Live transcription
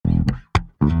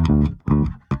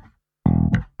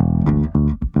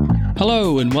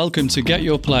Hello and welcome to Get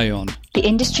Your Play On, the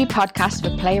industry podcast for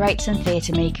playwrights and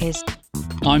theatre makers.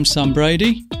 I'm Sam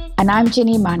Brady. And I'm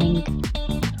Ginny Manning.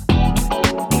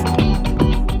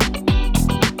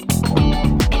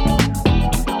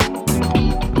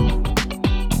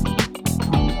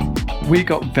 We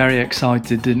got very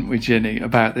excited, didn't we, Ginny,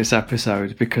 about this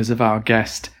episode because of our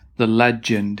guest, the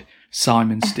legend,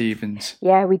 Simon Stephens.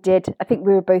 Yeah, we did. I think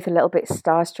we were both a little bit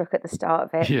starstruck at the start of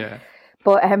it. Yeah.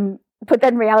 But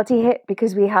then reality hit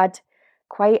because we had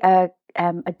quite a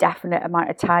definite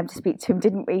amount of time to speak to him,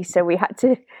 didn't we? So we had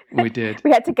to. We did. We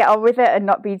had to get on with it and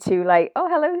not be too like, oh,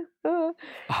 hello. Oh.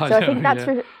 I think that's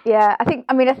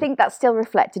I think that's still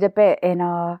reflected a bit in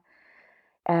our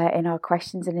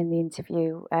questions and in the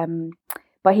interview.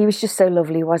 But he was just so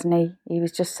lovely, wasn't he? He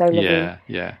was just so lovely.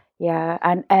 Yeah.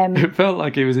 And it felt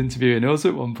like he was interviewing us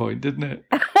at one point, didn't it?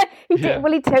 He did.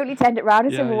 Well, he totally turned it around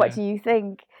and said, "Well, what do you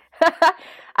think?"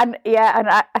 and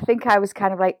I think I was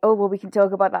kind of like, "Oh, well, we can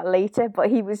talk about that later." But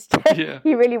he was,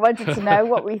 he really wanted to know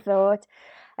what we thought.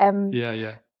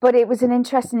 But it was an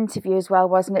interesting interview as well,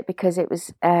 wasn't it? Because it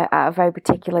was at a very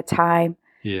particular time.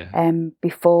 Yeah.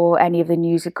 Before any of the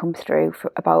news had come through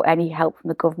about any help from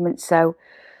the government. So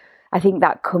I think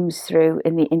that comes through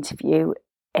in the interview,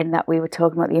 in that we were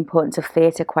talking about the importance of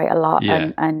theatre quite a lot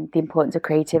and the importance of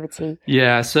creativity.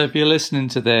 Yeah, so if you're listening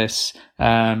to this,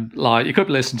 you could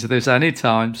listen to this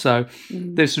anytime. So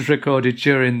this was recorded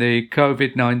during the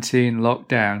COVID-19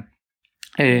 lockdown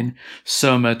in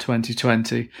summer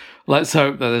 2020. Let's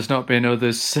hope that there's not been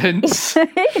others since.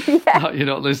 You're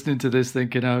not listening to this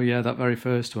thinking, oh yeah, that very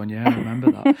first one. Yeah, I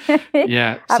remember that.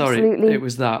 Yeah, sorry, absolutely. It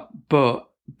was that. But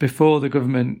before the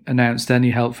government announced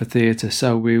any help for theatre,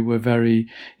 so we were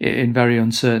in very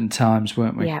uncertain times,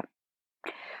 weren't we? Yeah.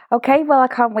 Okay, well, I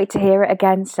can't wait to hear it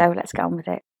again, so let's get on with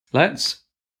it. Let's.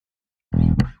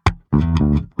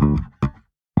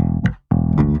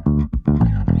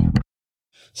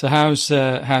 So how's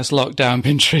lockdown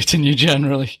been treating you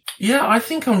generally? Yeah, I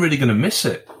think I'm really going to miss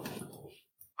it.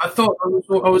 I thought I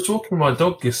was walking my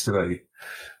dog yesterday,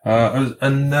 I've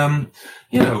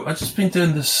just been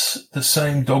doing the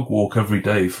same dog walk every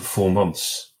day for 4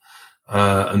 months,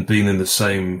 and been in the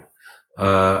same.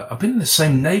 I've been in the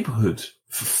same neighbourhood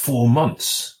for 4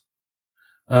 months,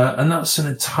 and that's an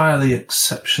entirely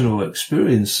exceptional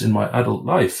experience in my adult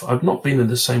life. I've not been in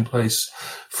the same place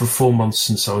for 4 months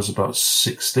since I was about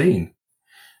 16,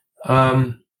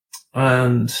 and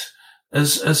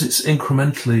as it's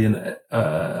incrementally and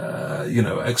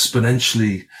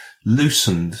exponentially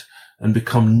loosened and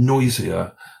become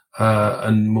noisier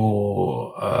and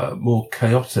more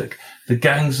chaotic, the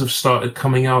gangs have started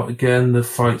coming out again. The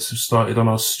fights have started on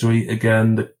our street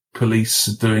again. The police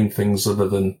are doing things other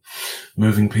than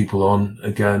moving people on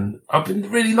again. I've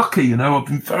been really lucky, I've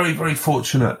been very, very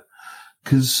fortunate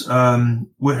because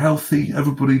we're healthy.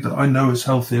 Everybody that I know is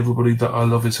healthy. Everybody that I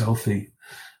love is healthy.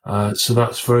 So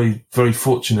that's very, very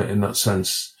fortunate in that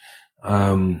sense.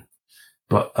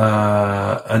 But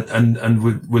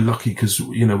we're lucky because,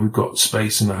 we've got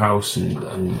space in the house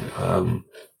and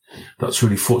that's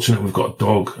really fortunate. We've got a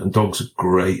dog, and dogs are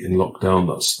great in lockdown.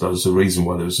 That's the reason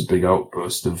why there was a big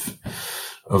outburst of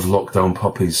lockdown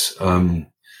puppies. And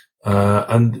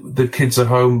the kids are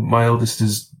home. My eldest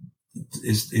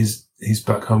he's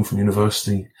back home from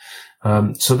university.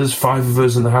 So there's 5 of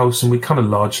us in the house, and we kind of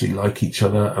largely like each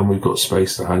other, and we've got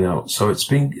space to hang out. So it's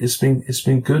been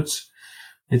good.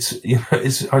 I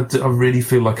really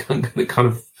feel like I'm going to kind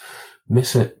of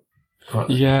miss it. But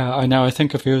yeah, I know. I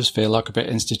think a few of us feel like a bit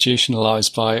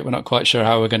institutionalised by it. We're not quite sure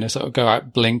how we're going to sort of go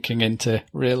out blinking into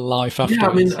real life afterwards.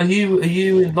 Yeah, I mean, are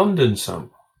you in London, Sam?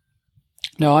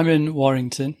 No, I'm in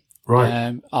Warrington.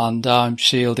 Right. And I'm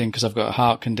shielding because I've got a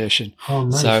heart condition. Oh,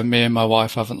 nice. So me and my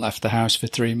wife haven't left the house for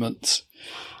 3 months,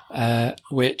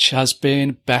 which has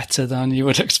been better than you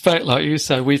would expect. Like you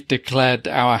said, we've declared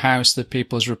our house the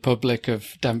People's Republic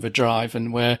of Denver Drive,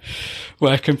 and we're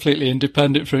completely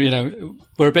independent from,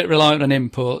 we're a bit reliant on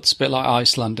imports, a bit like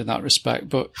Iceland in that respect.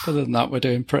 But other than that, we're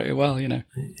doing pretty well, Yeah.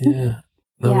 Yeah,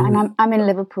 and I'm in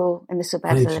Liverpool, in the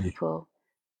suburbs of Liverpool.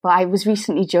 But I was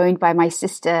recently joined by my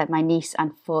sister, my niece,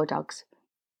 and 4 dogs.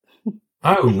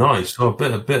 Oh, nice! Oh, a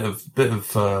bit of.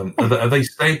 Are they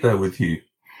stayed there with you?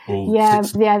 Yeah.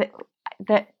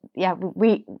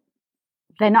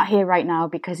 They're not here right now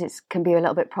because it can be a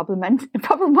little bit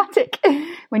problematic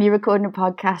when you're recording a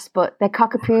podcast. But they're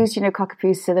cockapoos,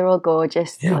 cockatoos, so they're all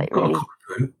gorgeous. Yeah, I've got a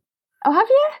cockapoo. Oh, have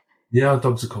you? Yeah, our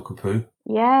dog's a cockapoo.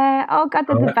 Yeah. Oh God,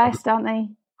 they're the best, aren't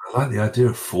they? I like the idea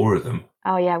of 4 of them.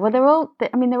 Oh yeah, well they're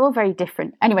all very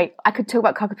different. Anyway, I could talk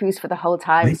about Cockapoos for the whole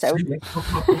time. So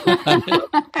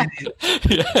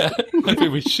yeah, maybe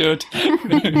we should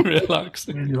relax.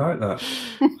 I really like that.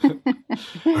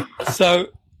 So,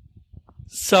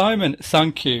 Simon,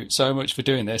 thank you so much for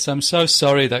doing this. I'm so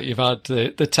sorry that you've had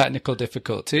the technical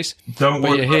difficulties. Don't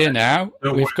worry. But you're here now.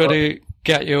 We've got to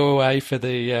get you away for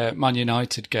the Man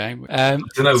United game. I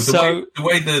don't know,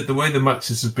 the way the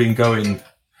matches have been going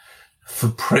for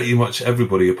pretty much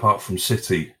everybody apart from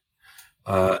City,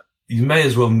 you may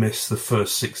as well miss the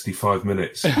first 65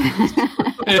 minutes.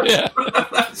 Yeah.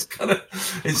 That's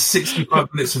it's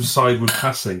 65 minutes of sideward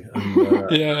passing and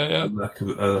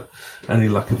any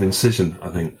lack of incision, I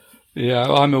think. Yeah,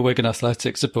 I'm a Wigan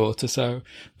Athletic supporter,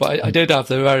 but I did have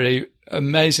the very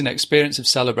amazing experience of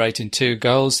celebrating 2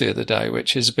 goals the other day,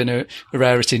 which has been a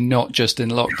rarity not just in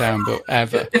lockdown but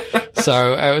ever.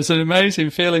 So it was an amazing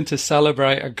feeling to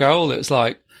celebrate a goal. It was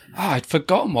like, I'd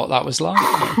forgotten what that was like.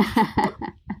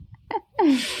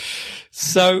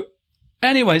 So,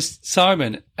 anyways,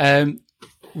 Simon,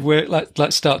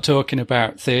 let's start talking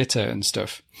about theatre and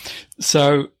stuff.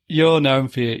 So you're known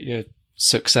for your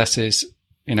successes,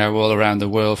 all around the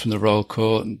world, from the Royal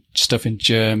Court and stuff in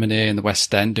Germany and the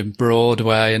West End and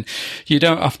Broadway. And you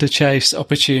don't have to chase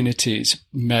opportunities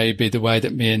maybe the way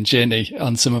that me and Ginny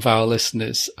and some of our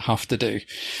listeners have to do.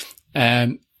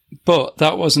 But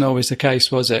that wasn't always the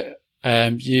case, was it?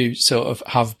 You sort of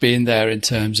have been there in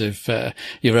terms of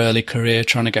your early career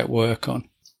trying to get work on.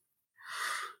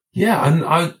 Yeah, and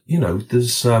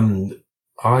there's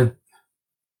I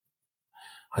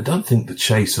don't think the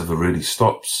chase ever really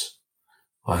stops.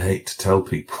 I hate to tell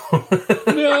people.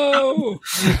 No,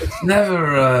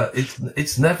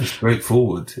 it's never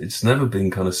straightforward. It's never been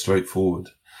kind of straightforward.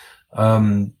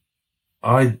 I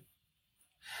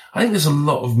think there's a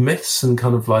lot of myths and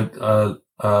kind of like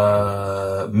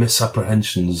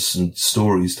misapprehensions and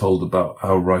stories told about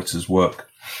how writers work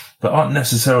that aren't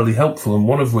necessarily helpful. And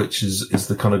one of which is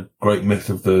the kind of great myth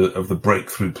of the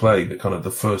breakthrough play, the kind of the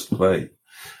first play.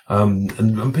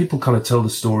 And people kind of tell the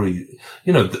story,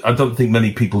 I don't think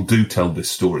many people do tell this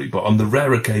story, but on the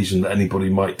rare occasion that anybody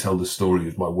might tell the story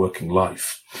of my working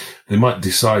life, they might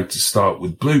decide to start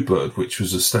with Bluebird, which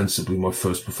was ostensibly my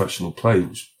first professional play, which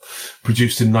was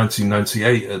produced in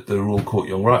 1998 at the Royal Court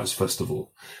Young Writers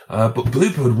Festival. But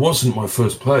Bluebird wasn't my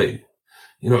first play.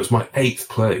 It was my 8th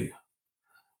play.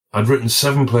 I'd written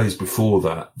 7 plays before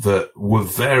that were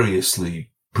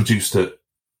variously produced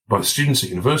by students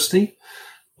at university,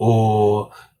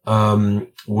 or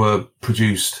were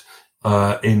produced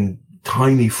in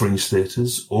tiny fringe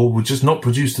theatres, or were just not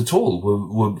produced at all.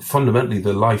 Were fundamentally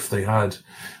the life they had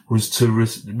was to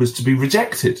be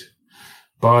rejected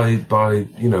by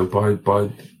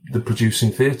the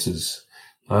producing theatres.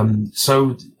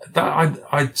 So that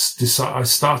I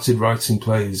started writing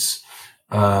plays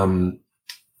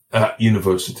at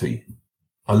university.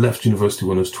 I left university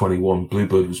when I was 21.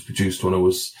 Bluebird was produced when I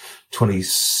was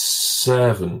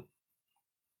 27.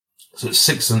 So it's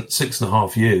six and a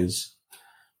half years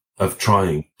of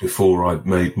trying before I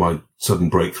made my sudden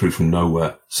breakthrough from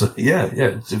nowhere. So yeah,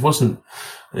 it wasn't,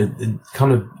 it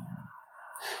kind of,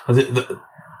 I think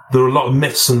there are a lot of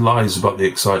myths and lies about the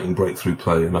exciting breakthrough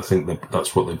play, and I think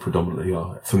that's what they predominantly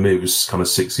are. For me, it was kind of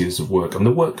 6 years of work, and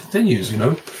the work continues,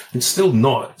 It's still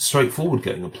not straightforward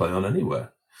getting a play on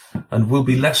anywhere. And will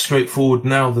be less straightforward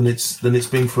now than it's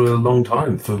been for a long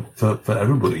time for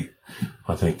everybody,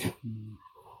 I think.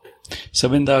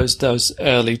 So in those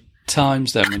early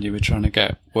times then, when you were trying to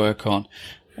get work on,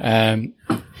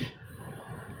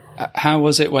 how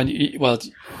was it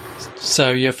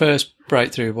so your first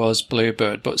breakthrough was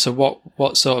Bluebird, but so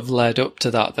what sort of led up to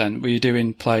that then? Were you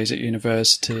doing plays at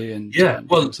university and things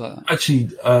like that? Actually,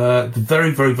 the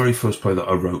very, very, very first play that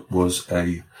I wrote was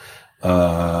a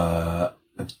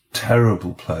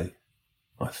terrible play,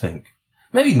 I think.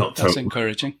 Maybe not terrible. That's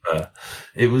encouraging.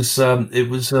 It was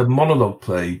a monologue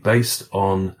play based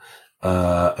on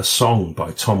a song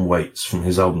by Tom Waits from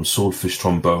his album Swordfish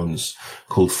Trombones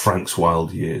called Frank's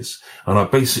Wild Years. And I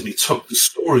basically took the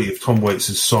story of Tom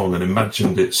Waits' song and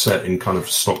imagined it set in kind of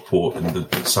Stockport in the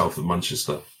south of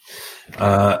Manchester.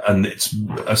 And it's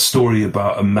a story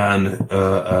about a man,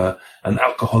 an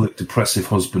alcoholic, depressive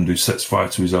husband who sets fire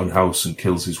to his own house and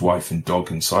kills his wife and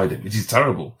dog inside it, which is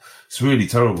terrible. It's really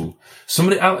terrible.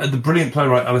 The brilliant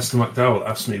playwright Alistair McDowell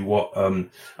asked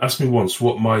me once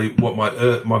what my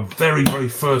very, very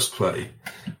first play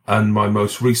and my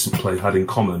most recent play had in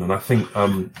common. And I think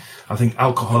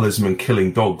alcoholism and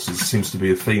killing dogs seems to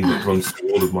be a theme that runs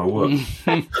through all of my work.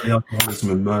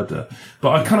 Alcoholism and murder.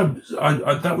 But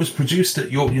that was produced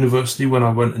at York University when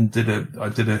I went and did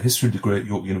a history degree at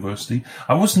York University.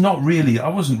 university. I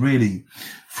wasn't really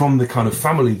from the kind of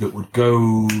family that would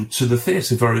go to the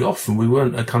theatre very often. We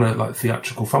weren't a kind of like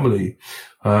theatrical family,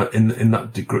 in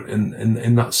that degree,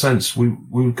 in that sense. We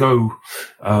would go,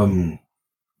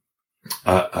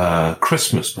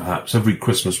 Christmas, perhaps every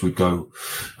Christmas we'd go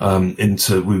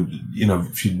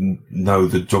if you know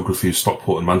the geography of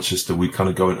Stockport and Manchester, we'd kind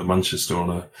of go into Manchester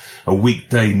on a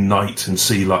weekday night and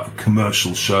see like a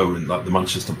commercial show in like the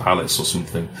Manchester Palace or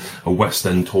something, a West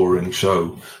End touring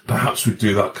show. Perhaps we'd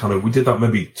do that we did that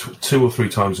maybe 2 or 3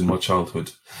 times in my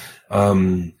childhood.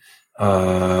 My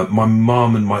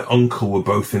mum and my uncle were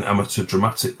both in amateur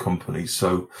dramatic companies,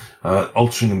 so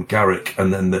Altrincham Garrick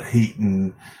and then the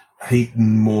Heaton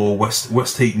Moor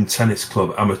West Heaton Tennis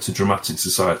Club Amateur Dramatic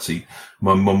Society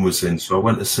my mum was in, so I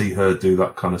went to see her do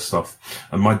that kind of stuff.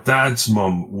 And my dad's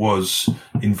mum was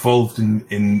involved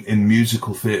in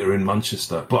musical theatre in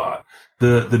Manchester, but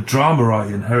the drama I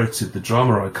inherited, the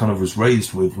drama I kind of was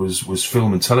raised with was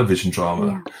film and television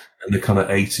drama in the kind of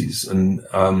 80s. And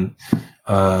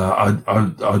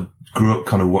I grew up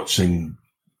kind of watching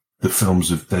the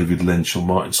films of David Lynch or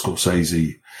Martin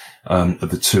Scorsese. Of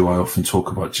the two, I often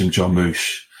talk about Jim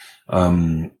Jarmusch. I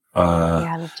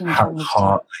love Jim Jarmusch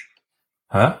Hartley.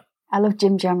 Huh? I love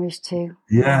Jim Jarmusch too.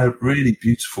 Yeah, really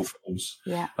beautiful films.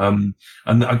 Yeah. And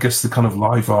I guess the kind of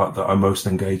live art that I most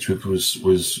engaged with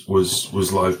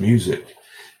was live music.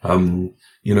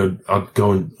 I'd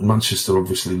go in Manchester,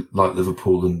 obviously, like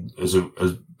Liverpool, and as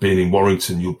being in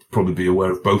Warrington, you'll probably be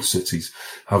aware of both cities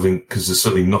because there's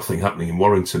certainly nothing happening in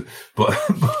Warrington. But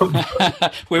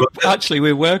we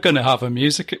were going to have a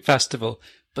music festival,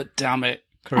 but damn it,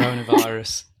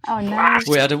 coronavirus. Oh no!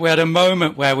 We had a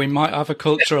moment where we might have a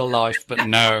cultural life, but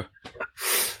no.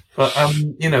 But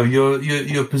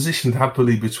you're positioned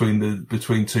happily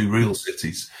between two real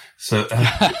cities. So,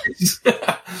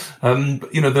 the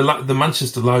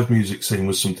Manchester live music scene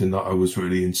was something that I was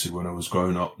really into when I was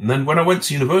growing up. And then when I went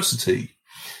to university,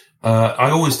 I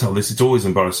always tell this, it's always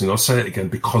embarrassing. I'll say it again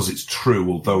because it's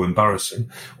true, although embarrassing.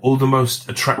 All the most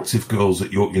attractive girls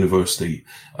at York University,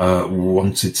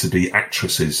 wanted to be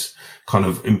actresses, kind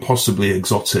of impossibly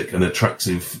exotic and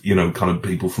attractive, kind of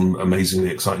people from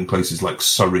amazingly exciting places like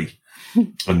Surrey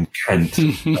and Kent.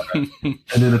 And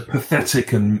in a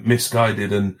pathetic and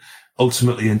misguided and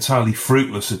ultimately entirely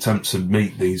fruitless attempt to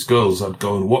meet these girls, I'd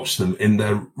go and watch them in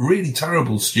their really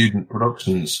terrible student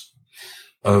productions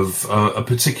of, a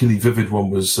particularly vivid one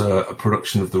was a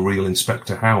production of The Real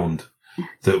Inspector Hound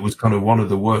that was kind of one of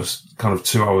the worst kind of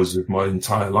 2 hours of my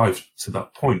entire life to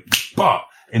that point. But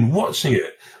in watching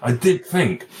it, I did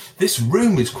think this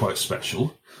room is quite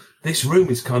special. This room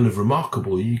is kind of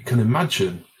remarkable. You can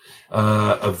imagine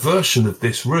a version of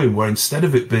this room where instead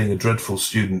of it being a dreadful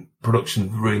student production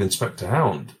of The Real Inspector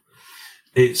Hound,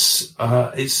 it's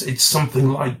something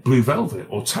like Blue Velvet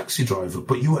or Taxi Driver,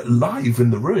 but you are live in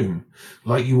the room,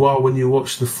 like you are when you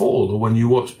watch The Fall or when you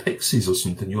watch Pixies or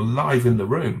something. You're live in the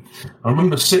room. I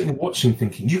remember sitting and watching,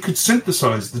 thinking, you could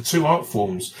synthesize the two art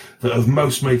forms that have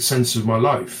most made sense of my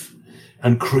life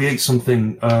and create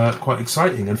something quite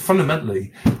exciting. And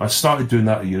fundamentally, I started doing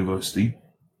that at university,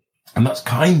 and that's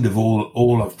kind of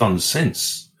all I've done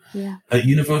since. Yeah. At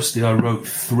university, I wrote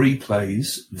 3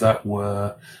 plays that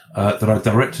were that I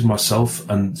directed myself,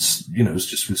 and it was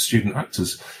just with student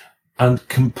actors, and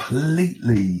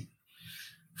completely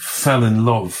fell in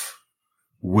love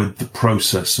with the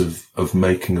process of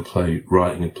making a play,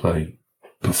 writing a play,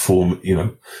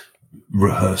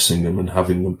 rehearsing them and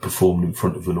having them performed in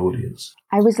front of an audience.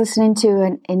 I was listening to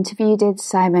an interview you did,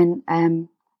 Simon,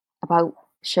 about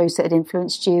shows that had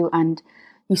influenced you, and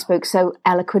you spoke so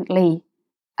eloquently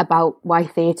about why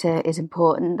theatre is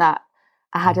important that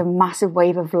I had a massive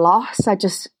wave of loss.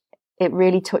 It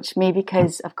really touched me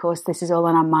because, of course, this is all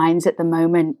on our minds at the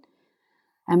moment.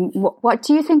 And what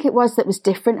do you think it was that was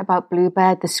different about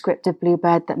Bluebird, the script of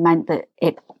Bluebird, that meant that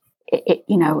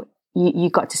you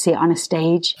got to see it on a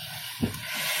stage?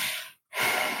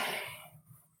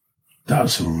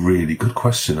 That's a really good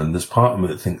question, and there's part of me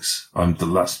that thinks I'm the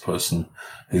last person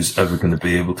who's ever going to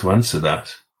be able to answer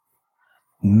that.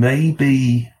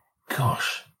 Maybe,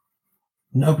 gosh,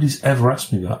 nobody's ever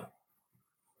asked me that.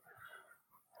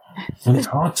 And it's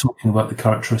hard talking about the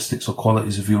characteristics or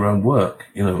qualities of your own work,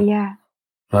 Yeah.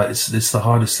 But it's the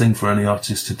hardest thing for any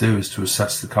artist to do, is to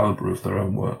assess the caliber of their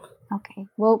own work. Okay.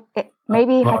 Well,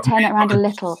 maybe if I turn it around a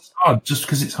little. It's hard, just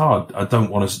because it's hard, I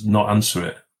don't want to not answer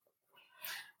it.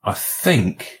 I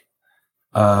think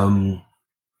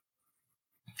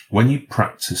when you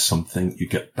practice something, you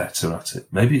get better at it.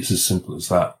 Maybe it's as simple as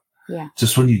that. Yeah.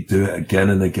 Just when you do it again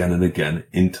and again and again,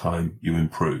 in time, you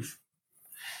improve.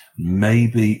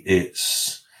 Maybe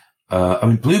it's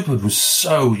Bluebird was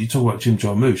so, you talk about Jim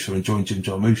Jarmusch, or enjoying Jim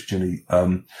Jarmusch, Ginny.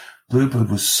 Bluebird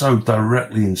was so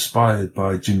directly inspired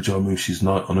by Jim Jarmusch's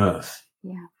Night on Earth.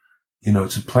 Yeah.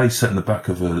 It's a play set in the back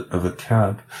of a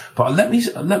cab. But let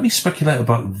me speculate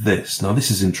about this. Now, this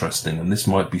is interesting, and this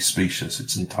might be specious.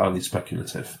 It's entirely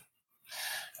speculative.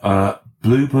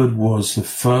 Bluebird was the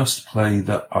first play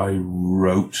that I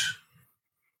wrote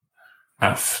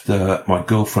after my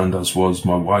girlfriend, as was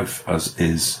my wife, as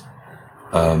is,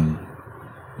 got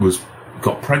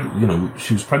pregnant.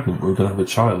 She was pregnant. We were going to have a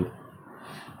child.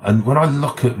 And when I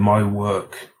look at my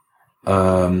work,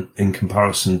 in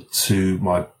comparison to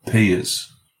my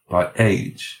peers by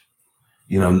age,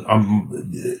 I'm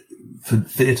for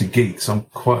theatre geeks, I'm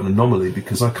quite an anomaly,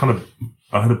 because I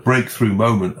had a breakthrough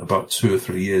moment about 2 or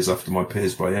 3 years after my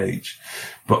peers by age.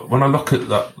 But when I look at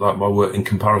that, like my work in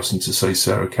comparison to, say,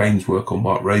 Sarah Kane's work or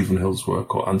Mark Ravenhill's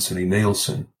work or Anthony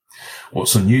Nielsen,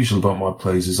 what's unusual about my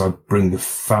plays is I bring the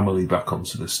family back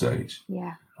onto the stage.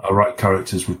 Yeah. I write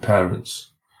characters with parents.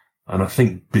 And I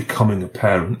think becoming a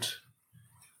parent,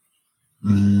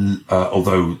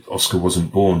 although Oscar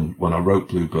wasn't born when I wrote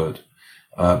Bluebird,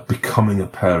 becoming a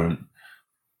parent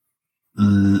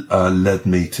led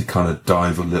me to kind of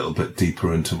dive a little bit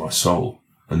deeper into my soul.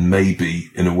 And maybe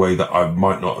in a way that I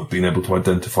might not have been able to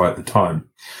identify at the time,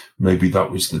 maybe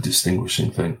that was the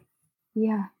distinguishing thing.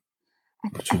 Yeah.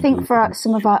 I think for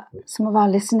some of our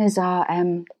listeners are,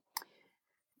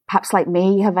 perhaps like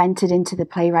me, have entered into the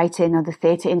playwriting or the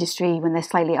theatre industry when they're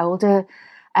slightly older.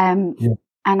 And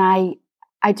I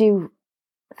do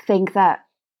think that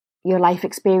your life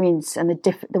experience and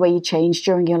the way you change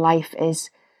during your life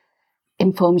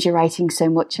informs your writing so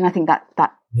much. And I think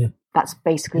that's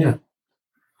basically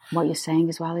what you're saying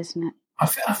as well, isn't it? I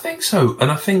think so.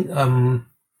 And I think,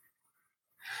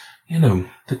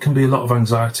 there can be a lot of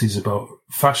anxieties about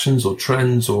fashions or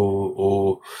trends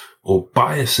or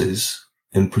biases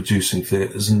in producing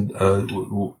theatres, and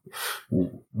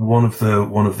one of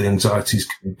the anxieties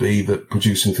can be that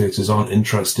producing theatres aren't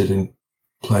interested in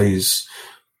plays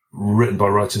written by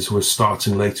writers who are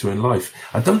starting later in life.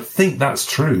 I don't think that's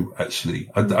true, actually.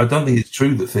 I don't think it's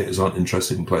true that theatres aren't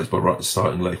interested in plays by writers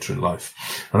starting later in life.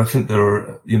 And I think there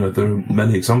are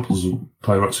many examples of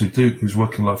playwrights whose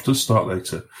working life does start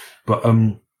later. But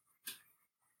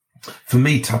for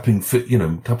me, tapping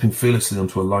fearlessly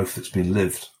onto a life that's been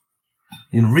lived,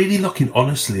 really looking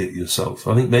honestly at yourself.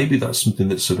 I think maybe that's something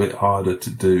that's a bit harder to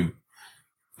do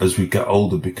as we get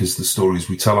older, because the stories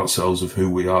we tell ourselves of who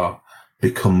we are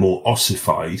become more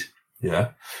ossified.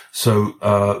 Yeah. So,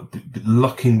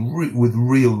 looking with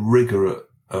real rigor at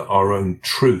our own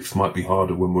truth might be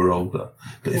harder when we're older.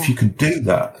 But if you can do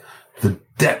that, the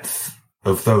depth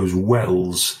of those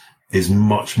wells is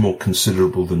much more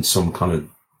considerable than some kind of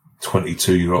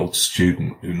 22-year-old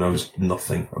student who knows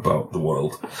nothing about the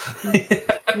world.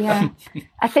 Yeah,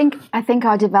 I think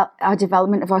our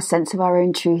development of our sense of our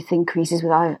own truth increases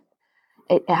with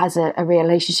it has a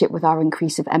relationship with our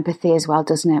increase of empathy as well,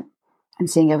 doesn't it? And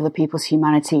seeing other people's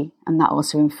humanity, and that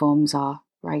also informs our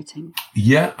writing.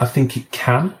 Yeah, I think it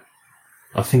can.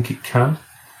 I think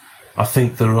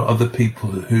there are other people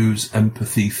whose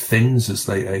empathy thins as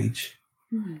they age,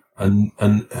 and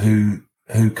who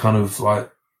kind of like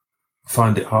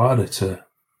find it harder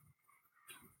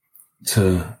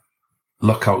to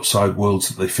look outside worlds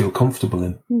that they feel comfortable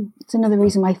in. It's another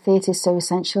reason why theatre is so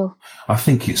essential. I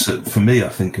think for me, I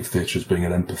think of theatre as being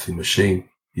an empathy machine.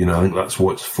 I think that's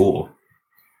what it's for.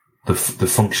 The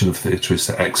function of theatre is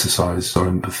to exercise our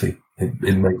empathy.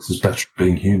 It makes us better at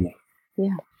being human.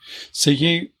 Yeah. So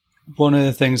one of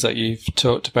the things that you've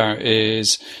talked about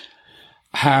is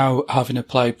how having a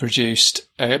play produced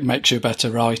makes you a better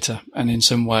writer, and in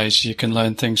some ways you can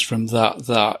learn things from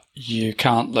that you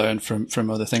can't learn from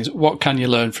other things. What can you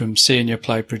learn from seeing your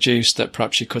play produced that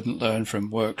perhaps you couldn't learn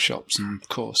from workshops and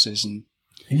courses? And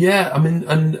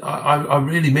I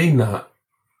really mean that.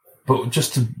 But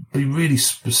just to be really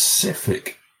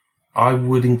specific, I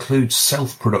would include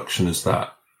self-production as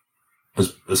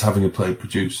having a play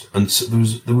produced, and so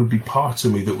there would be part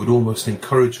of me that would almost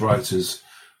encourage writers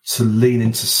to lean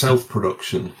into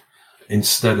self-production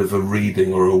instead of a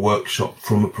reading or a workshop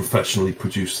from a professionally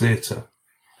produced theatre.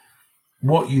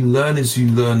 What you learn is you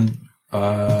learn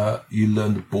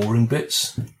the boring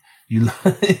bits. You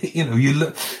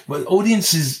learn, well,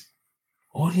 audiences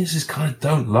kind of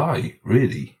don't lie,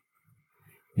 really.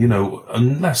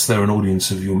 Unless they're an audience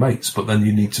of your mates, but then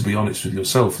you need to be honest with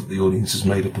yourself that the audience is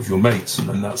made up of your mates, and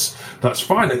then that's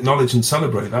fine. Acknowledge and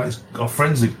celebrate that. Our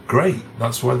friends are great.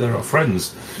 That's why they're our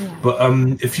friends. Yeah. But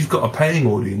if you've got a paying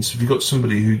audience, if you've got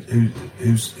somebody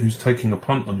who's taking a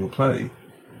punt on your play,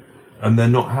 and they're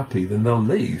not happy, then they'll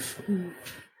leave.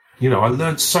 You know, I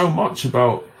learned so much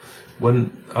about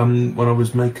when I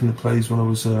was making the plays, when I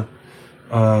was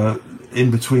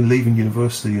in between leaving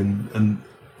university and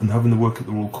having to work at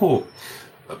the Royal Court,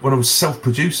 when I was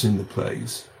self-producing the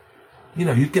plays. You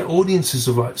know, you'd get audiences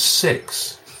of like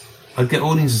 6. I'd get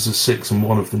audiences of 6 and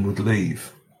one of them would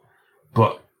leave.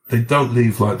 But they don't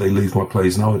leave like they leave my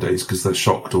plays nowadays because they're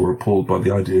shocked or appalled by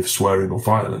the idea of swearing or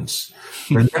violence.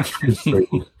 They left because they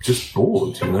were just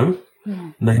bored, you know?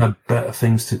 Yeah. And they had better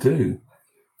things to do.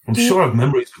 I'm sure I have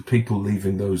memories of people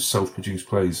leaving those self-produced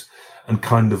plays and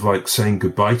kind of like saying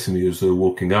goodbye to me as they were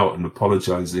walking out and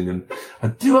apologising. And I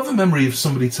do have a memory of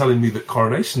somebody telling me that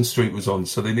Coronation Street was on,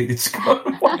 so they needed to go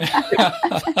and watch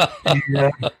it.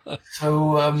 Yeah.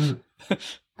 So,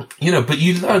 you know, but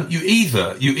you learn, you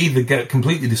either get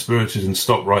completely dispirited and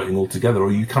stop writing altogether,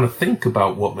 or you kind of think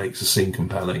about what makes a scene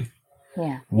compelling.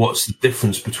 Yeah. What's the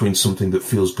difference between something that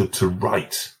feels good to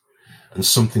write and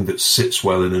something that sits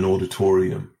well in an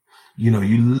auditorium? You know,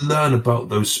 you learn about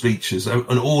those speeches,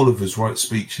 and all of us write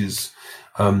speeches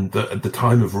that at the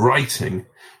time of writing,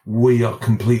 we are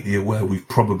completely aware we've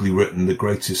probably written the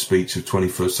greatest speech of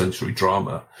 21st century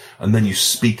drama, and then you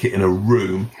speak it in a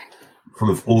room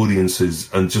full of audiences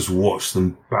and just watch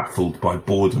them baffled by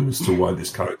boredom as to why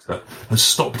this character has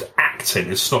stopped acting,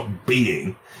 has stopped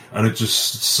being, and it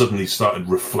just suddenly started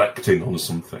reflecting on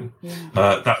something.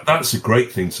 Yeah. That's a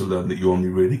great thing to learn that you only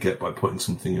really get by putting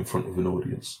something in front of an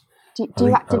audience. Do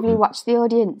you actively watch the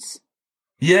audience?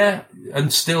 Yeah,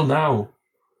 and still now.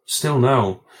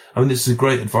 I mean, this is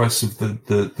great advice of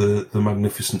the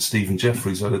magnificent Stephen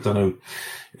Jeffries. I don't know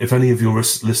if any of your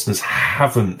listeners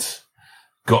haven't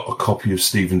got a copy of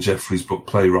Stephen Jeffries' book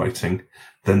Playwriting,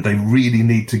 then they really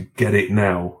need to get it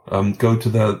now. Go to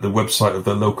the website of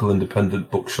their local independent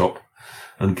bookshop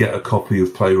and get a copy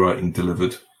of Playwriting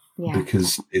delivered,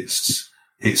 because it's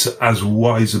as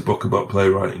wise a book about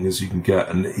playwriting as you can get,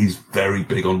 and he's very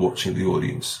big on watching the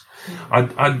audience.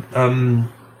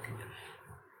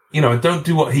 You know, I don't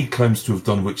do what he claims to have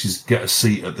done, which is get a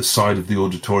seat at the side of the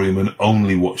auditorium and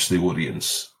only watch the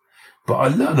audience. But I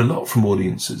learn a lot from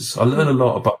audiences. I learn a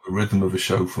lot about the rhythm of a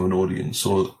show from an audience,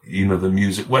 or, you know, the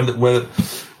music. Where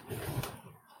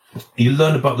you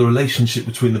learn about the relationship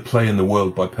between the play and the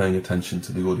world by paying attention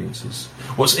to the audiences.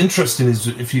 What's interesting is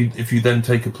if you then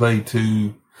take a play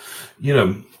to, you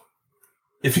know,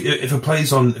 if a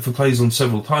play's on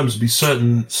several times, there'll be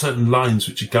certain lines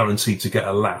which are guaranteed to get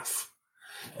a laugh,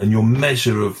 and your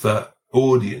measure of that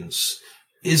audience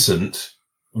isn't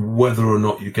whether or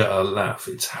not you get a laugh,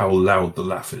 it's how loud the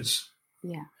laugh is.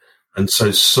 Yeah. And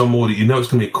so some audience, you know, it's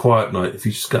going to be a quiet night. If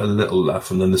you just get a little laugh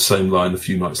and then the same line a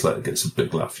few nights later gets a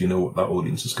big laugh, you know what that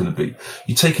audience is going to be.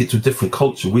 You take it to a different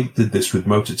culture. We did this with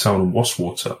Motortown and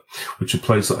Wastwater, which are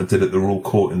plays that I did at the Royal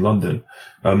Court in London.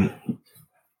 When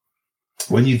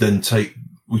you then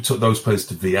we took those plays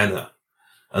to Vienna,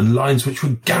 and lines which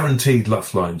were guaranteed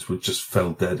laugh lines just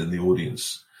fell dead in the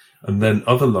audience. And then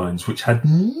other lines which had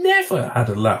never had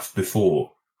a laugh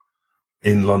before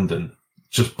in London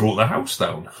just brought the house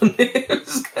down.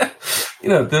 You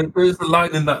know, there's a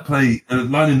line in that play, a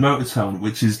line in Motortown,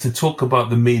 which is to talk about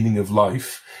the meaning of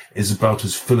life is about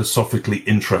as philosophically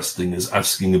interesting as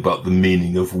asking about the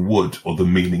meaning of wood or the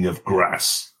meaning of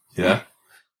grass. Yeah.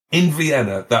 In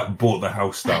Vienna, that brought the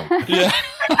house down. Yeah.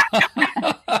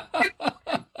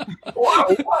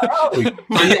 Wow. So yeah,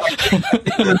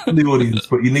 the audience,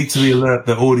 but you need to be alert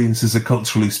that audience is a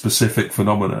culturally specific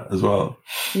phenomena as well.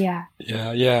 Yeah.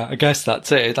 I guess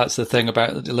that's it. That's the thing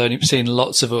about seeing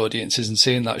lots of audiences and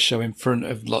seeing that show in front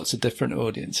of lots of different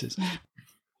audiences.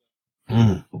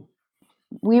 Mm.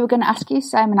 We were going to ask you,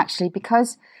 Simon, actually,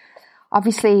 because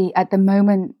obviously at the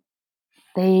moment,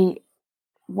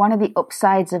 one of the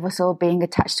upsides of us all being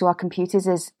attached to our computers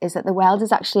is that the world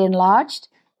is actually enlarged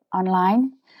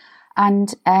online.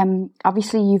 And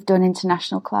obviously you've done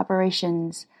international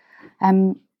collaborations.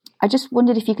 I just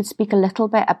wondered if you could speak a little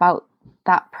bit about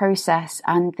that process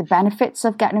and the benefits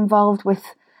of getting involved with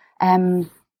other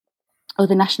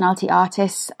nationality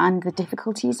artists and the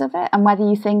difficulties of it, and whether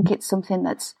you think it's something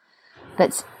that's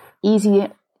easy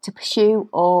to pursue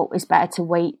or is better to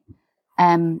wait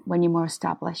when you're more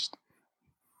established.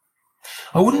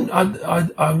 I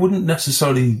wouldn't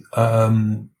necessarily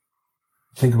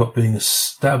think about being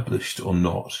established or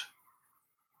not,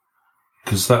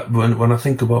 because that when I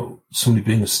think about somebody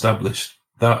being established,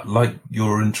 that, like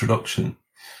your introduction,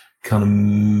 kind of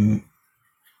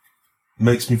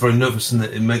makes me very nervous, and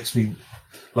it makes me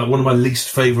like one of my least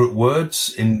favourite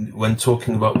words when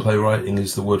talking about playwriting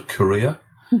is the word career.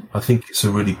 I think it's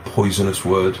a really poisonous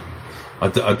word.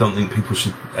 I don't think people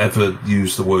should ever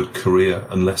use the word career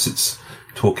unless it's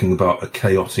talking about a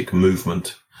chaotic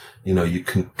movement. You know, you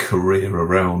can career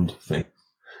around things.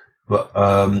 But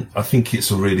I think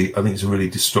it's a really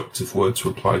destructive word to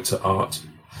apply to art.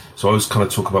 So I always kind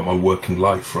of talk about my working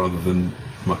life rather than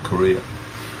my career.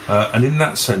 And in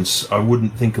that sense, I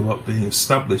wouldn't think about being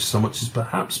established so much as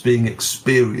perhaps being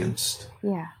experienced.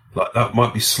 Yeah. Like that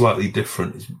might be slightly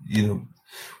different. You know,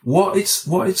 what it's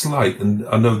like, and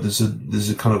I know there's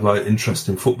a kind of like interest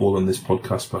in football on this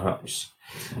podcast, perhaps.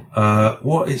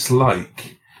 What it's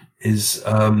like is,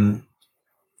 do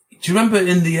you remember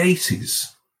in the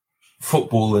 80s,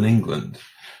 football in England,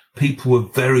 people were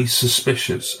very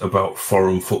suspicious about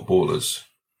foreign footballers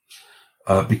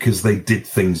because they did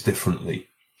things differently.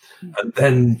 And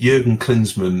then Jurgen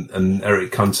Klinsmann and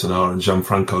Eric Cantona and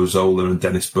Gianfranco Zola and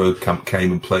Dennis Bergkamp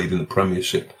came and played in the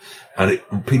Premiership. And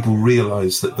people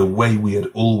realised that the way we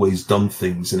had always done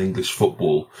things in English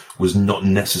football was not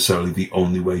necessarily the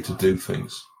only way to do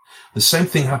things. The same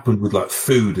thing happened with like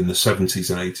food in the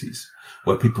 70s and 80s,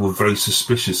 where people were very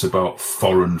suspicious about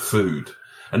foreign food.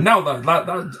 And now that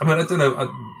I mean, I don't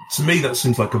know, to me that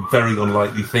seems like a very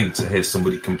unlikely thing to hear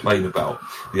somebody complain about,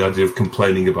 the idea of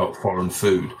complaining about foreign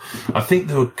food. I think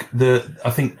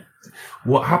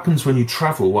what happens when you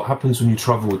travel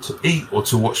to eat or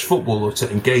to watch football or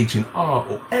to engage in art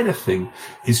or anything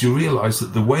is you realise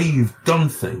that the way you've done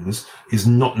things is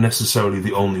not necessarily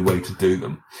the only way to do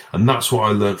them. And that's what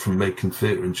I learned from making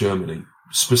theatre in Germany.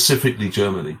 Specifically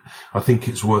Germany. I think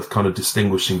it's worth kind of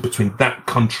distinguishing between that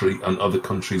country and other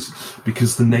countries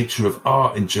because the nature of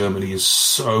art in Germany is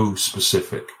so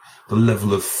specific. The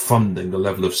level of funding, the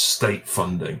level of state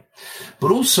funding.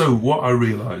 But also what I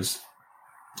realised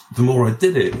the more I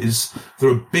did it is there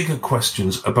are bigger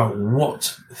questions about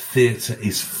what theatre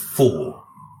is for.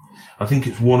 I think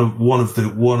it's one of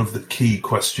the key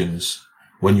questions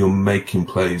when you're making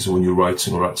plays or when you're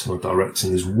writing or acting or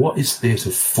directing is what is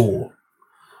theatre for?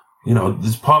 You know,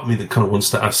 there's part of me that kind of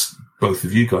wants to ask both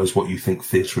of you guys what you think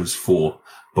theatre is for,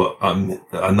 but and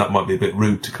that might be a bit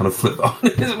rude to kind of flip that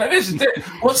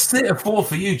on. What's theatre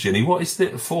for you, Ginny? What is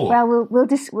theatre for? Well,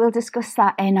 we'll discuss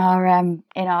that in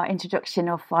our introduction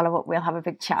or follow up. We'll have a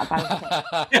big chat about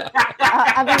it.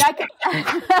 I mean,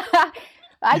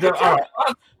 I could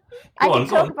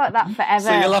talk about that forever.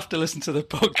 So you'll have to listen to the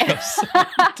podcast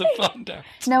to find out.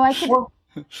 No, I could. Well,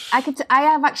 I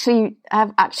have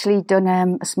actually done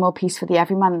a small piece for the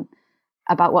Everyman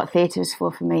about what theatre is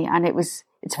for me, and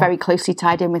it's very closely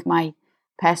tied in with my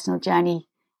personal journey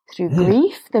through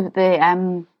grief.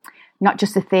 The not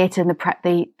just the theatre and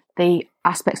the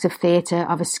aspects of theatre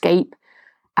of escape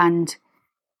and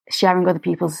sharing other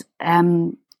people's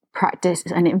practice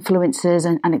and influences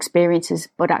and experiences,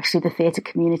 but actually the theatre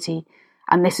community.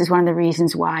 And this is one of the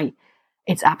reasons why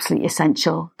it's absolutely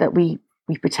essential that we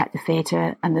protect the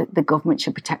theatre and the government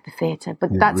should protect the theatre.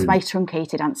 But that's really my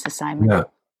truncated answer, Simon. Yeah.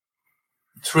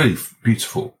 It's really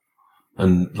beautiful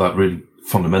and like really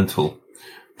fundamental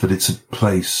that it's a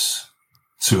place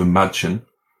to imagine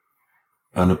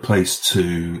and a place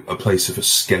of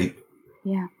escape,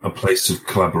 a place of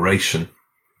collaboration.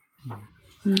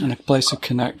 And a place of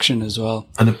connection as well.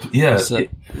 And that's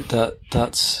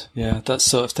that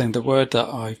sort of thing. The word that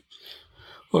I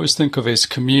always think of is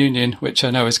communion, which I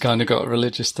know has kind of got a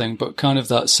religious thing, but kind of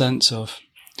that sense of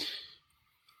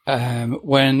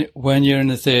when you're in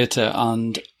a theatre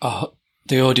and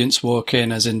the audience walk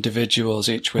in as individuals,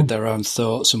 each with their own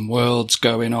thoughts and worlds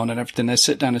going on and everything. They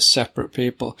sit down as separate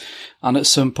people. And at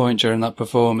some point during that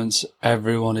performance,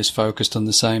 everyone is focused on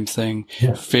the same thing,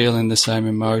 feeling the same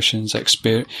emotions,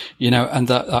 experience, and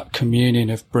that communion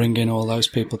of bringing all those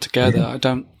people together. I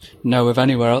don't know of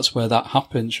anywhere else where that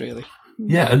happens, really.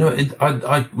 Yeah, no,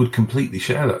 I would completely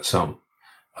share that, Sam.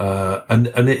 And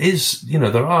it is,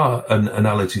 there are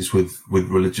analogies with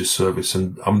religious service,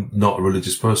 and I'm not a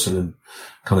religious person and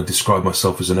kind of described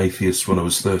myself as an atheist when I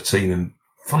was 13 and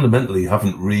fundamentally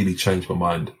haven't really changed my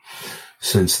mind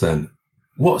since then.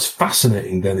 What's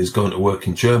fascinating then is going to work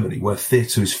in Germany where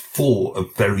theatre is for a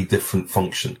very different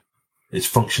function. Its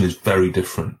function is very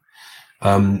different.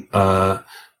 And, I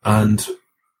don't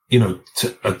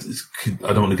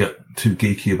want to get too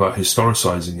geeky about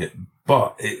historicizing it,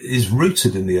 but it is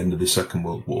rooted in the end of the Second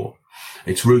World War.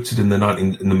 It's rooted in the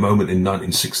moment in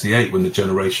 1968 when the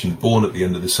generation born at the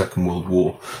end of the Second World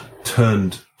War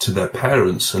turned to their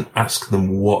parents and asked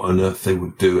them what on earth they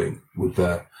were doing with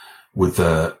their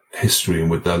history and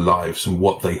with their lives and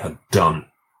what they had done.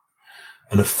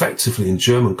 And effectively in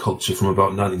German culture from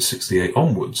about 1968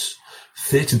 onwards,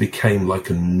 theatre became like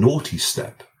a naughty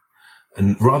step.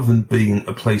 And rather than being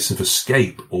a place of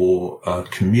escape or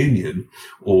communion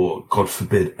or, God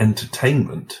forbid,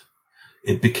 entertainment,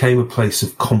 it became a place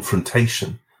of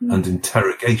confrontation and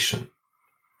interrogation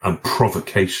and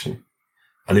provocation.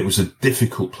 And it was a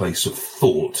difficult place of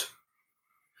thought.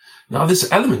 Now,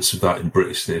 there's elements of that in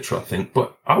British theatre, I think,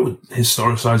 but I would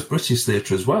historicise British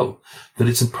theatre as well, that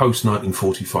it's a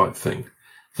post-1945 thing.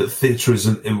 That theatre is,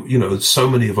 so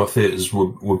many of our theatres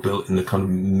were built in the kind of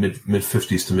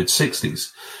mid-50s to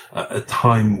mid-60s, at a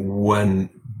time when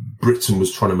Britain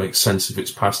was trying to make sense of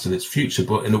its past and its future,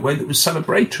 but in a way that was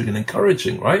celebratory and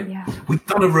encouraging, right? Yeah. We've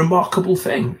done a remarkable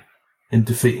thing in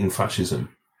defeating fascism,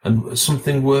 and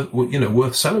something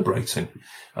worth celebrating.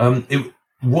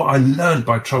 What I learned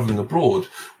by travelling abroad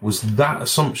was that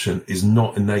assumption is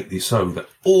not innately so, that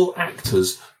all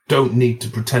actors don't need to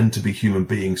pretend to be human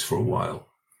beings for a while.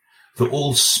 That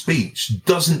all speech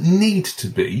doesn't need to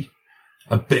be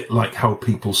a bit like how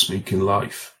people speak in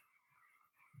life.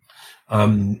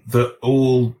 That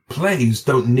all plays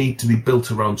don't need to be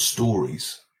built around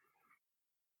stories.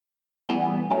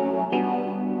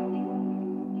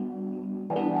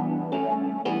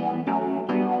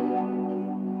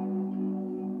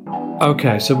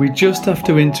 Okay, so we just have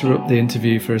to interrupt the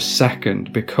interview for a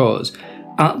second because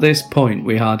at this point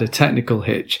we had a technical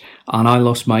hitch and I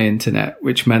lost my internet,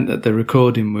 which meant that the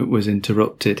recording was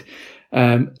interrupted.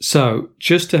 So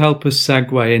just to help us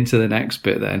segue into the next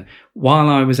bit then, while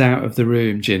I was out of the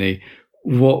room, Ginny,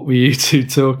 what were you two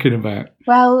talking about?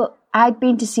 Well, I'd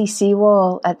been to see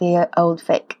Seawall at the Old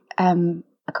Vic a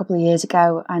couple of years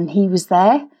ago, and he was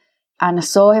there, and I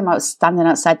saw him. I was standing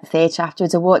outside the theatre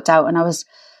afterwards. I walked out and I was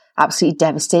absolutely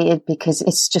devastated because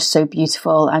it's just so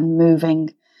beautiful and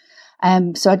moving.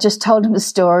 So I just told him the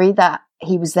story that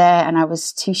he was there and I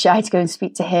was too shy to go and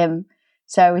speak to him.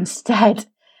 So instead,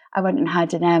 I went and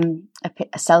had a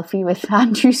selfie with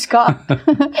Andrew Scott.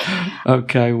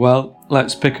 Okay, well,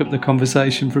 let's pick up the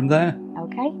conversation from there.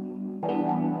 Okay.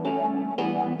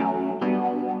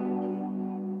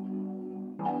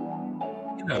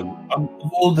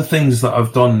 Of all the things that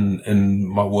I've done in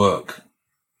my work,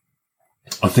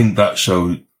 I think that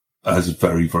show has a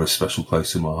very, very special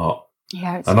place in my heart.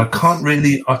 Yeah, and I can't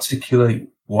really articulate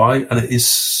why. And it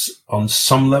is, on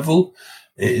some level,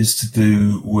 it is to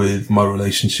do with my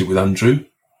relationship with Andrew.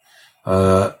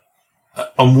 On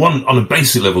a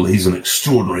basic level, he's an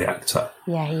extraordinary actor.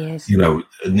 Yeah, he is. An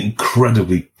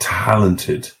incredibly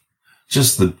talented.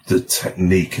 Just the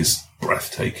technique is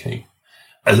breathtaking,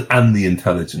 and the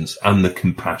intelligence and the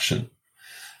compassion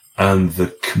and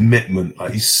the commitment.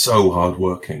 Like, he's so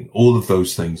hardworking. All of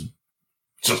those things,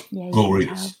 just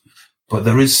glorious. But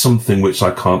there is something which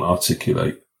I can't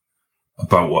articulate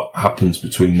about what happens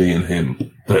between me and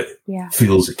him that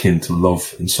feels akin to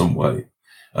love in some way.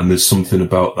 And there's something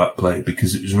about that play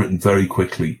because it was written very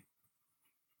quickly.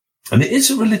 And it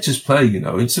is a religious play,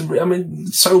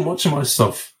 so much of my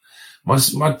stuff, my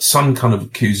son kind of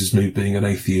accuses me of being an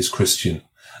atheist Christian.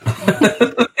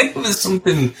 There's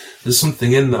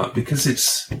something in that because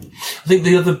I think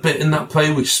the other bit in that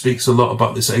play which speaks a lot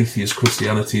about this atheist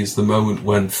Christianity is the moment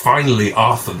when finally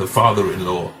Arthur, the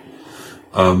father-in-law,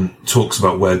 talks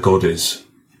about where God is.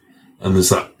 And there's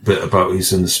that bit about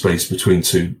he's in the space between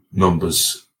two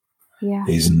numbers. Yeah.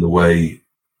 He's in the way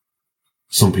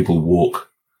some people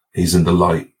walk. He's in the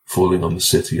light falling on the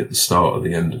city at the start or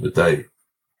the end of the day.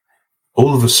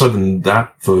 All of a sudden,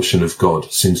 that version of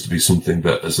God seems to be something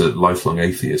that, as a lifelong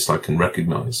atheist, I can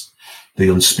recognize. The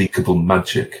unspeakable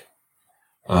magic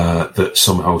that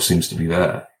somehow seems to be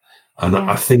there. And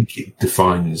I think it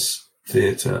defines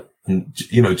theatre. And,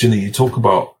 Ginny, you talk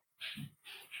about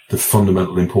the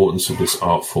fundamental importance of this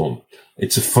art form.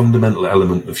 It's a fundamental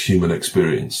element of human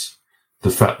experience.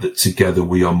 The fact that together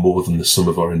we are more than the sum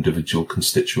of our individual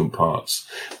constituent parts.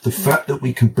 The fact that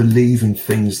we can believe in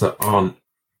things that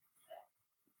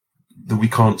we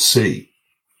can't see.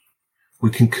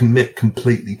 We can commit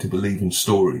completely to believing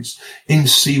stories. In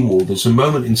Seawall, there's a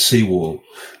moment in Seawall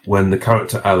when the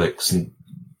character Alex, and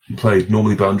played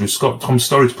normally by Andrew Scott, Tom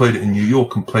Sturridge played it in New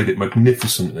York and played it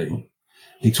magnificently.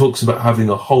 He talks about having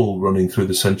a hole running through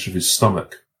the center of his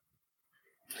stomach.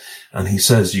 And he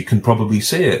says, you can probably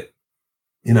see it.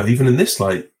 Even in this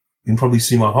light, you can probably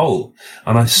see my hole.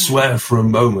 And I swear for a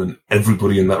moment,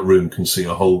 everybody in that room can see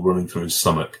a hole running through his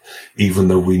stomach, even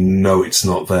though we know it's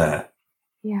not there.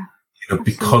 Yeah.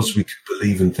 Because we can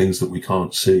believe in things that we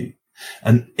can't see.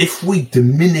 And if we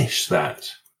diminish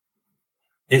that,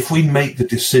 if we make the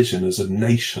decision as a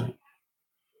nation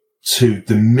to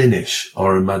diminish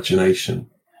our imagination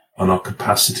and our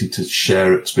capacity to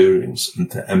share experience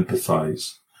and to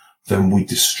empathize, then we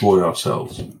destroy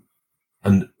ourselves.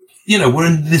 And we're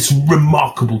in this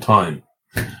remarkable time.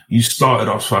 You started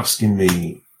off asking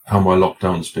me how my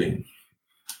lockdown's been.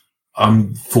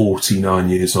 I'm 49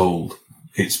 years old.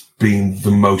 It's been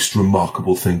the most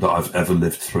remarkable thing that I've ever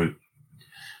lived through.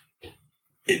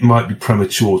 It might be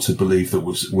premature to believe that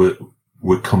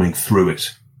we're coming through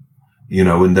it,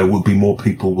 and there will be more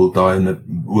people will die, and there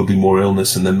will be more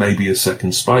illness, and there may be a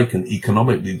second spike, and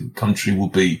economically the country will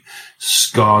be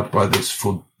scarred by this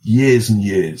for years and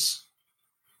years.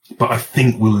 But I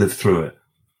think we'll live through it.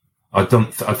 I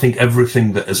think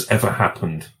everything that has ever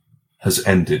happened has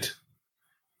ended,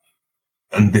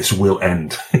 and this will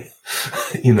end.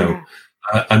 Yeah.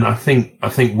 And I think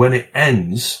when it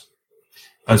ends,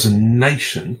 as a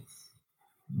nation,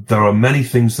 there are many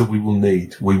things that we will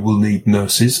need. We will need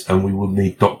nurses, and we will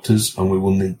need doctors, and we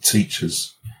will need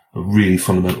teachers. Really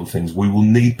fundamental things. We will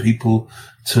need people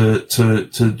to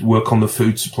work on the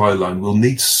food supply line. We'll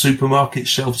need supermarket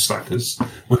shelf stackers.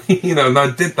 And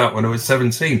I did that when I was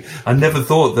 17. I never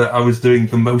thought that I was doing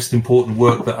the most important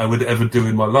work that I would ever do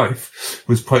in my life,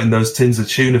 was putting those tins of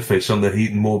tuna fish on the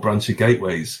Heaton Moor Brancher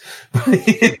gateways. But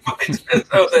it turns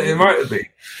out that it might be.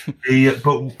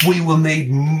 But we will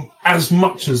need, as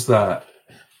much as that,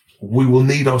 we will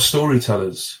need our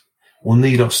storytellers. We'll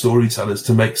need our storytellers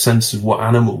to make sense of what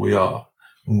animal we are,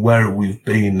 and where we've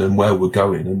been, and where we're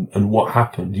going, and what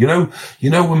happened.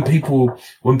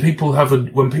 When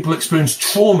people experience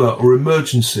trauma or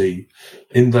emergency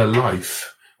in their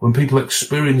life, when people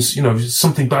experience,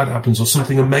 something bad happens or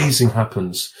something amazing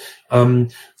happens,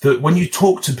 that when you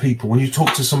talk to people, when you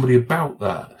talk to somebody about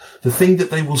that, the thing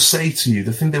that they will say to you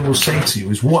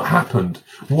is what happened,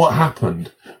 what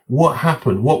happened.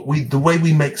 The way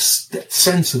we make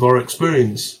sense of our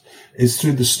experience is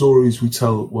through the stories we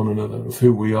tell one another of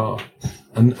who we are.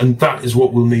 And that is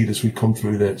what we'll need as we come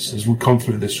through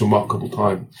this remarkable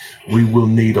time. We will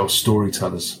need our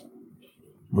storytellers.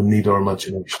 We'll need our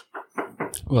imagination.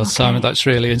 Well, Simon, that's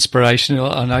really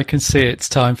inspirational, and I can see it's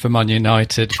time for Man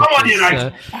United. Come on,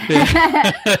 United!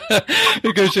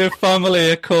 Because your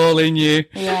family are calling you.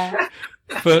 Yeah.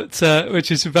 But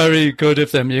which is very good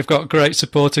of them. You've got a great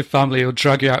supportive family who'll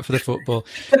drag you out for the football.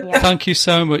 Yeah. Thank you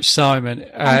so much, Simon.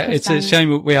 It's a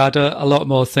shame we had a lot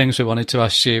more things we wanted to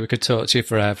ask you. We could talk to you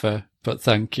forever, but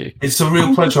thank you. It's a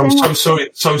real pleasure. I'm so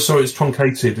sorry it's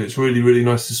truncated. It's really, really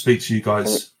nice to speak to you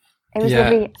guys. It was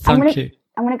lovely. Thank you.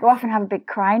 I'm going to go off and have a big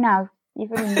cry now.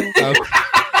 You've really moved.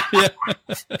 Yeah.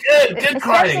 Good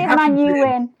crying. Especially if Man U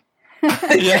win.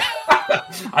 Yeah.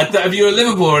 Have you a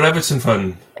Liverpool or an Everton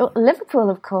fan? Liverpool,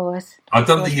 of course. I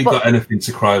don't think you've got anything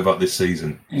to cry about this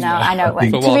season. No, I know.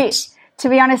 To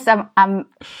be honest,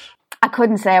 I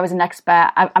couldn't say I was an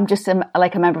expert. I'm just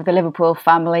like a member of the Liverpool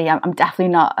family. I'm definitely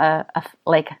not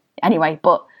anyway,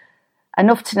 but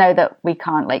enough to know that we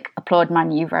can't applaud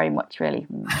Man U very much, really.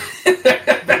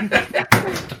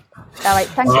 All right,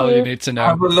 thank you. You need to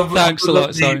know. Thanks a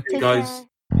lot, Simon. Guys.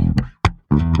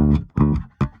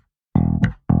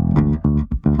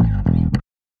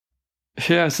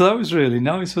 Yeah, so that was really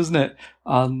nice, wasn't it?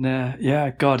 And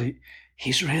God,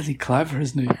 he's really clever,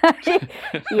 isn't he?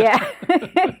 Yeah,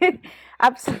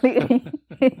 absolutely.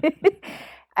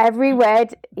 Every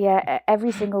word,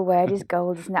 every single word is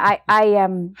gold, isn't it?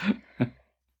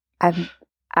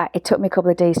 It took me a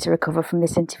couple of days to recover from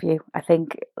this interview, I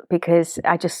think, because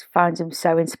I just found him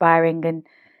so inspiring,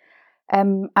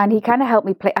 and he kind of helped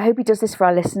me play. I hope he does this for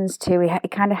our listeners too. He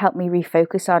kind of helped me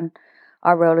refocus on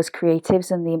our role as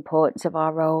creatives and the importance of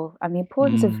our role and the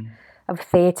importance of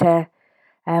theatre.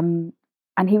 And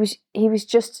he was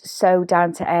just so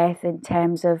down to earth in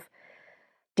terms of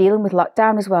dealing with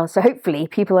lockdown as well. So hopefully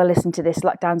people are listening to this.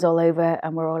 Lockdown's all over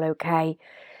and we're all okay.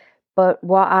 But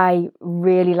what I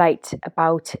really liked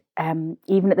about,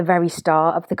 even at the very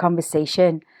start of the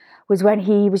conversation, was when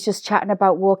he was just chatting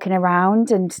about walking around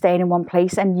and staying in one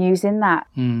place and using that.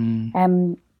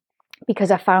 Because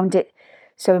I found it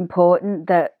so important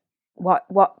that what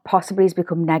possibly has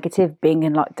become negative, being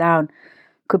in lockdown,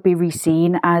 could be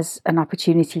re-seen as an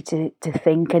opportunity to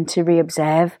think and to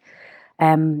re-observe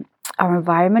our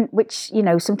environment, which,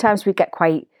 sometimes we get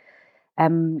quite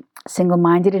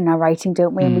single-minded in our writing,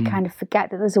 don't we? And we kind of forget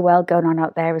that there's a world going on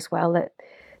out there as well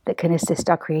that can assist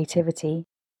our creativity.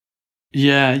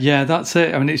 Yeah, that's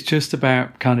it. I mean, it's just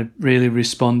about kind of really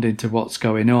responding to what's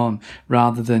going on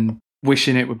rather than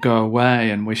wishing it would go away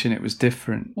and wishing it was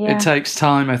different. Yeah. It takes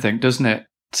time, I think, doesn't it,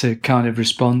 to kind of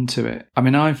respond to it. I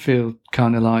mean, I feel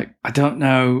kind of like I don't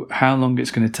know how long it's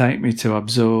going to take me to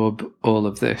absorb all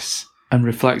of this and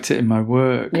reflect it in my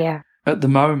work. Yeah. At the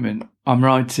moment, I'm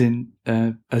writing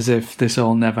as if this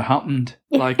all never happened.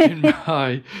 Like in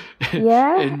my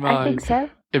I think so.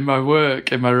 in my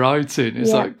work, in my writing,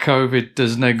 it's like COVID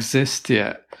doesn't exist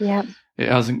yet. Yeah. It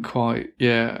hasn't quite,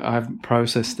 I haven't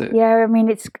processed it. Yeah, I mean,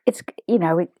 it's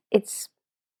it's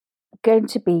going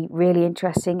to be really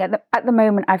interesting. At the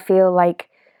moment, I feel like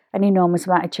an enormous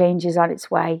amount of change is on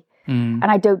its way. And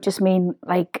I don't just mean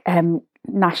like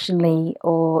nationally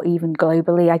or even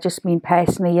globally. I just mean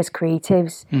personally as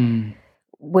creatives.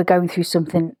 We're going through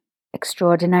something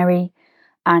extraordinary,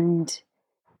 and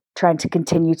trying to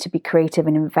continue to be creative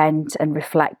and invent and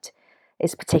reflect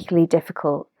is particularly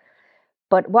difficult.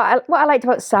 But what I liked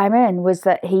about Simon was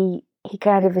that he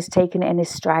kind of has taken it in his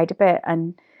stride a bit,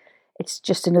 and it's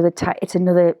just another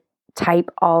type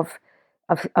of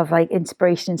like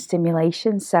inspiration and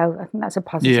stimulation. So I think that's a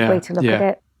positive way to look at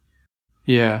it.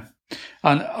 Yeah.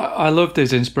 And I love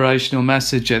this inspirational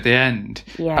message at the end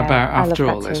about after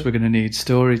all this, we're going to need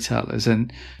storytellers.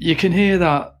 And you can hear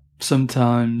that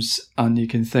sometimes, and you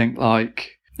can think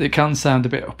like, it can sound a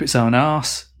bit up its own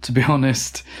arse, to be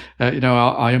honest.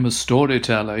 I am a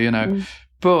storyteller,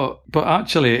 but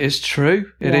actually it is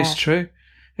true. It is true.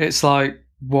 It's like,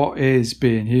 what is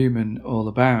being human all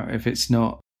about if it's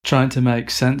not trying to make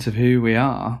sense of who we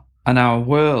are and our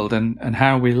world and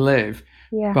how we live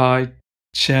by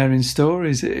sharing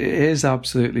stories? It is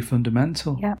absolutely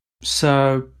fundamental. Yeah.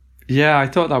 So, I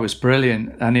thought that was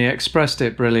brilliant. And he expressed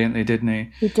it brilliantly, didn't he?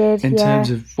 He did, in terms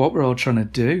of what we're all trying to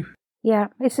do. Yeah,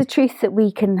 it's the truth that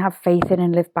we can have faith in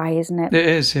and live by, isn't it? It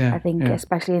is, yeah. I think,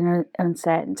 especially in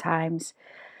uncertain times.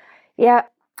 Yeah,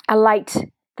 I liked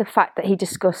the fact that he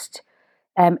discussed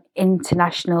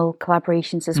international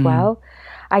collaborations as well.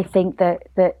 I think that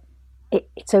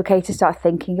it's okay to start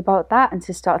thinking about that and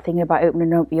to start thinking about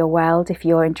opening up your world if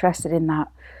you're interested in that.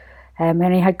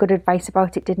 And he had good advice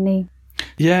about it, didn't he?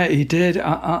 Yeah, he did.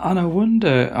 And I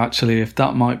wonder, actually, if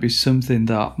that might be something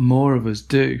that more of us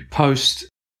do post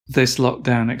this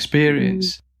lockdown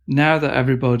experience. Now that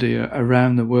everybody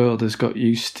around the world has got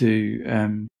used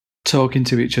to talking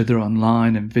to each other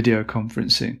online and video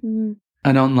conferencing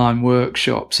and online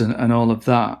workshops and all of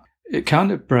that, it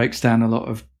kind of breaks down a lot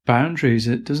of boundaries,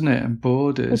 doesn't it, and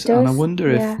borders. And I wonder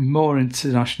if more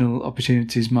international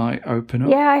opportunities might open up.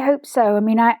 Yeah, I hope so. I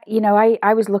mean,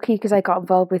 I was lucky because I got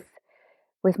involved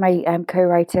with my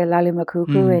co-writer Lalu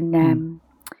Makuku in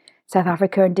South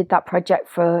Africa, and did that project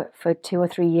for 2 or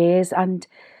 3 years. And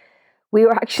we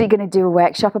were actually going to do a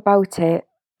workshop about it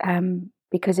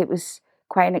because it was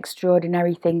quite an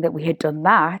extraordinary thing that we had done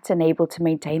that and able to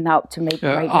maintain that up to make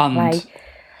a play.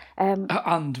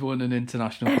 And won an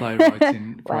international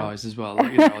playwriting prize as well.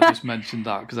 I just mentioned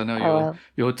that because I know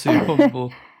you're too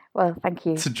humble. Well, thank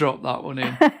you to drop that one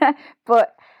in.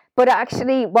 But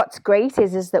actually, what's great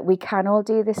is that we can all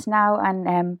do this now,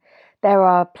 and there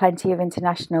are plenty of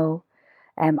international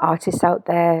artists out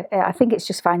there. I think it's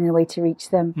just finding a way to reach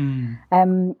them.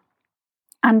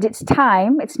 And it's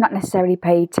time. It's not necessarily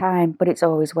paid time, but it's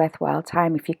always worthwhile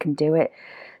time if you can do it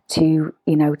to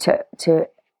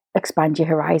expand your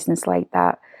horizons like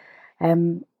that.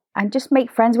 And just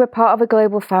make friends. We're part of a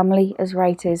global family as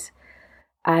writers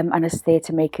and as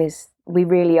theatre makers. We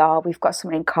really are. We've got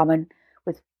something in common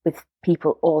with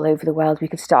people all over the world. We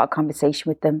could start a conversation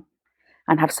with them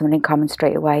and have something in common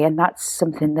straight away. And that's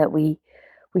something that we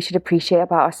should appreciate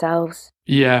about ourselves.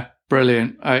 Yeah,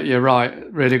 brilliant. You're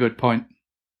right. Really good point.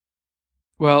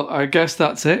 Well, I guess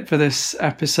that's it for this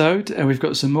episode. And we've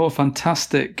got some more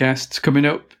fantastic guests coming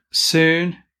up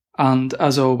soon. And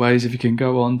as always, if you can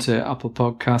go on to Apple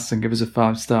Podcasts and give us a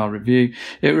 5-star review,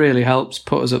 it really helps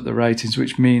put us up the ratings,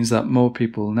 which means that more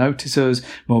people notice us,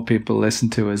 more people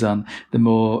listen to us, and the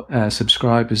more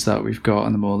subscribers that we've got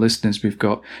and the more listeners we've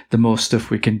got, the more stuff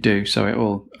we can do. So it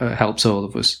all helps all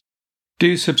of us.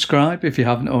 Do subscribe if you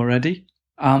haven't already,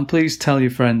 and please tell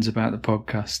your friends about the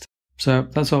podcast. So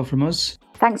that's all from us.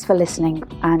 Thanks for listening,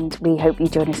 and we hope you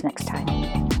join us next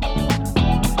time.